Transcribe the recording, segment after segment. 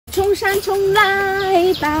从山中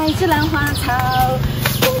来，带着兰花草。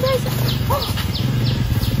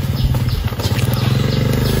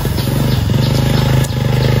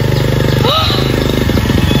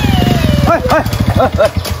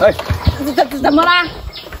哎，怎么啦？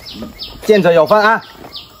见者有份啊！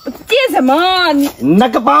借什么？你那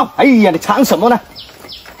个包，哎呀，你藏什么呢？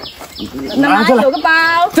哪有个包？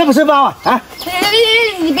这不是包啊！啊！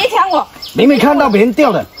你别抢我！明明看到别人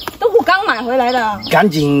掉的，都我刚买回来的。赶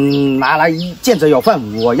紧拿来，见者有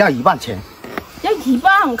份，我要1万钱。要1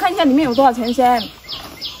万，我看一下里面有多少钱先。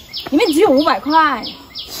里面只有500块。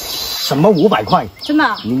什么500块？真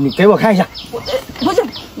的？你给我看一下。不是，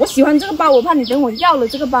我喜欢这个包，我怕你等我要了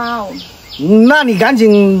这个包。那你赶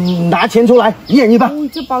紧拿钱出来，1人1半。哦，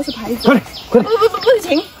这包是牌子。快点，快点！不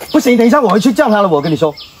行，不行，等一下我会去叫他了。我跟你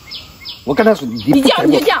说，我跟他说，你叫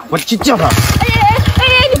你就叫，我去叫他。哎，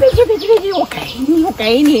你别去，我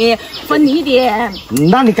给你，分你一点。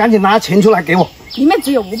那你赶紧拿钱出来给我。里面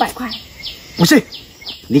只有500块。不是，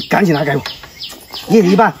你赶紧拿给我，1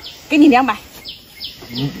人1半。给你200。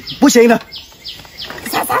不行的。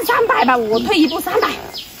300吧，我退一步300。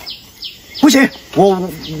不行，我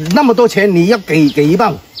那么多钱，你要给1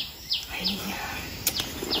半。哎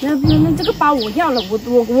呀，那这个包我要了，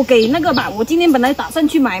我给那个吧。我今天本来打算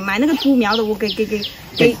去买那个猪苗的，我给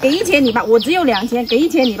1000你吧。我只有2000，给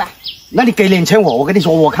1000你吧。那你给2000我跟你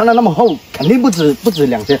说，我看到那么厚，肯定不止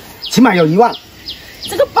2000，起码有1万。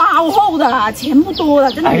这个包厚的，钱不多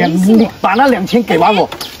的，真的。哎呀，你把那2000给完我。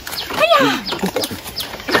哎呀，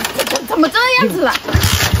怎么这样子了？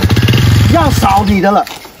要少你的了。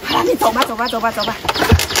好了，你走吧。走。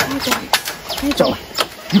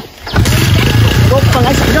我本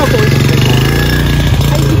来想要多一点。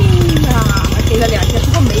哎呀，给了2000，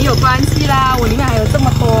不过没有关系啦，我里面还有这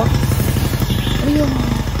么多。哎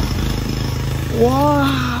呦，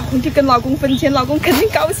哇！回去跟老公分钱，老公肯定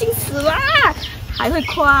高兴死了，还会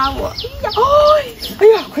夸我。哎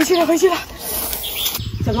呀，回去了。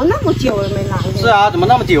怎么那么久了没拿呢？是啊，怎么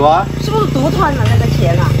那么久啊？是不是独吞了那个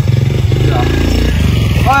钱啊？是啊。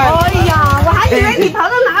哎呀，我还以为你跑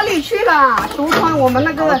到哪里去了，独吞我们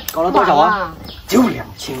那个。搞了多少啊？就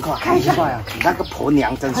2000块。看一下。你那个婆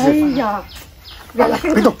娘真是。哎呀，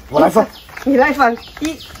别动，我来分。你来分，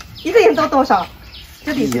一个人多少？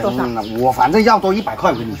这里是多少？我反正要多100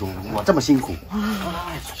块，我跟你说，我这么辛苦。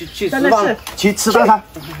去吃饭，去吃大餐。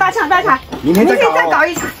大餐。明天再搞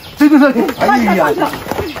一场。对。哎呀，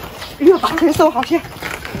哎呦，把钱收好些。收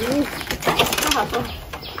好。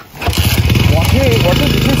我自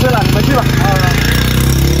己去吃了，你们去吧。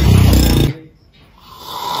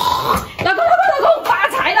老公，发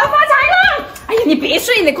财了！哎呀，你别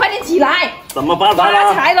睡，你快点起来。怎么发财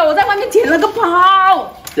了？发财了！我在外面捡了个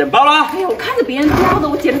包。捡包了？哎呀，我看着别人掉的，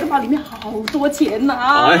我捡了个包，里面好多钱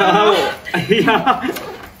呐！哎呀，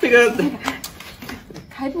这个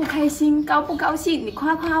开不开心，高不高兴？你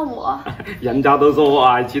夸夸我。人家都说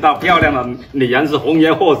啊，娶到漂亮的女人是红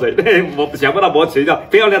颜祸水，我想不到我娶到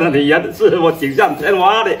漂亮的女人是我锦上添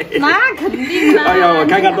花的。那肯定的。哎呀，我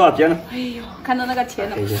看看多少钱了？哎呦，看到那个钱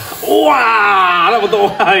了。哇，那么多！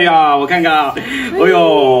哎呀，我看看，哎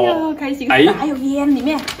呦，开心！哎，还有烟里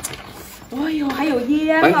面。哎呦，还有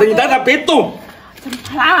烟。等，别动。怎么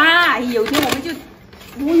啦？有天我们就，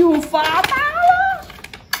哎呦，发达了。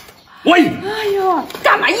喂！哎呦，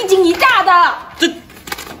干嘛一惊一乍的？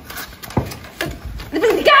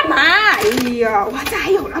你干嘛？哎呀，哇，这还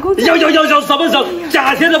有老公。有什么手？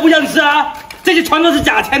假钱都不认识啊？这些全都是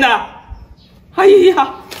假钱的。哎呀，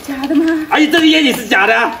假的吗？哎呀，这个烟也是假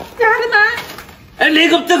的。假的吗？哎，连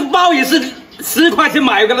这个包也是10块钱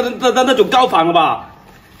买个的那种高仿了吧？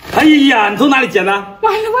哎呀，你从哪里捡的？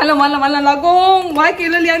完了，老公，我还给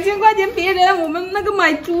了2000块钱别人，我们那个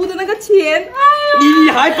买猪的那个钱。哎呀，你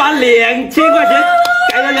还把2000块钱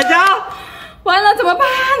给了人家？完了，怎么办？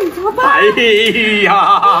哎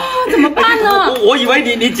呀，怎么办呢？我以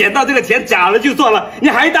为你捡到这个钱假了就算了，你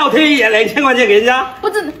还倒贴2000块钱给人家？不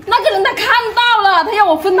是，那个人他看到了，他要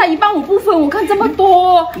我分他1半，我不分。我看这么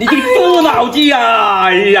多，你这个猪脑鸡啊！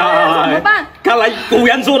哎呀，怎么办？看来古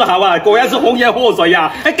人说的好啊，果然是红颜祸水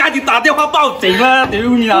呀！哎，赶紧打电话报警啊！丢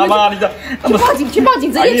你老妈！你这去报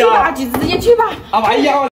警，直接去吧，直接去吧。哎呀！